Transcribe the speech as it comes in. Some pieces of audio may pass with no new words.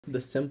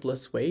the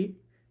simplest way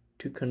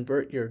to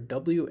convert your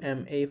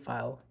WMA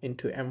file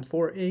into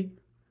M4A?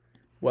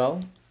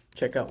 Well,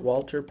 check out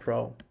WALTR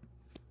PRO.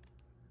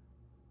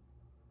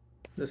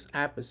 This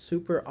app is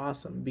super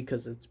awesome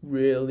because it's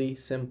really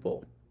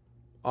simple.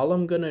 All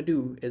I'm gonna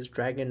do is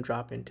drag and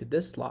drop into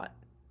this slot.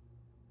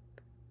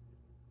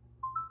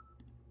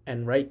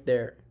 And right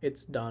there,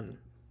 it's done.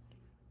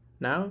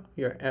 Now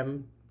your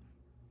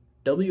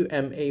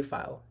WMA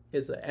file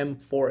is a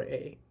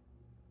M4A.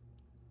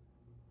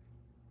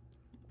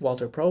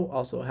 WALTR PRO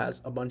also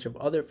has a bunch of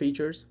other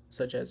features,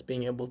 such as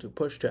being able to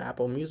push to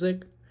Apple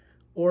Music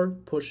or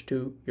push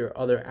to your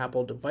other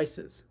Apple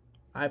devices,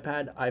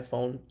 iPad,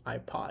 iPhone,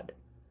 iPod.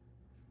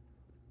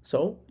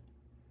 So,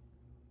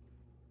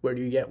 where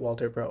do you get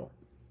WALTR PRO?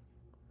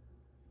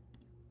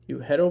 You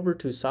head over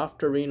to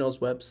Softorino's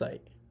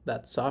website,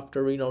 that's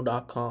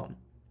softorino.com.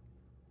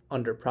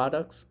 Under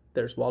products,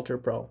 there's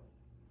WALTR PRO.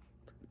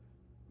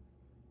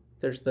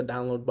 There's the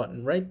download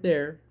button right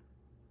there,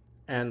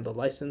 and the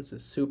license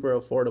is super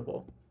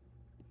affordable.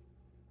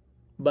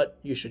 But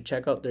you should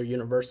check out their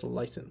universal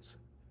license.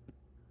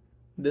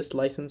 This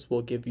license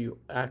will give you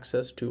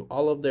access to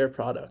all of their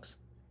products.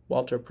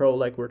 WALTR PRO,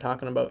 like we're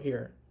talking about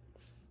here.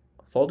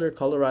 Folder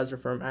colorizer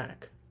for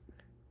Mac,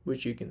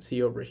 which you can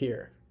see over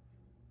here.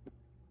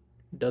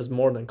 It does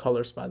more than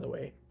colors, by the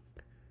way.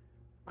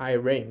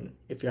 iRing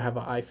if you have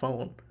an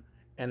iPhone,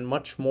 and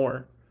much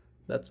more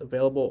that's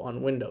available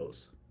on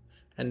Windows.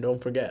 And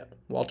don't forget,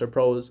 WALTR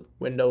PRO is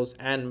Windows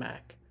and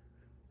Mac,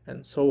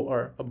 and so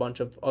are a bunch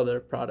of other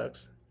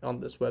products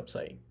on this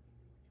website.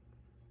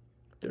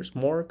 There's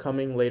more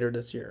coming later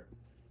this year.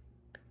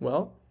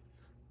 Well,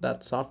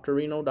 that's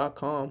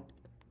softorino.com,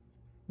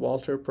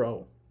 WALTR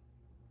PRO.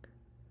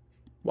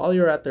 While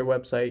you're at their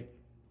website,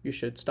 you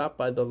should stop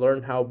by the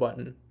Learn How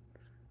button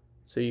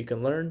so you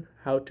can learn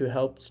how to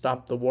help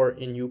stop the war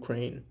in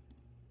Ukraine.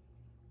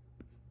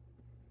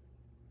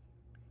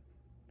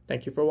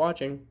 Thank you for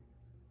watching.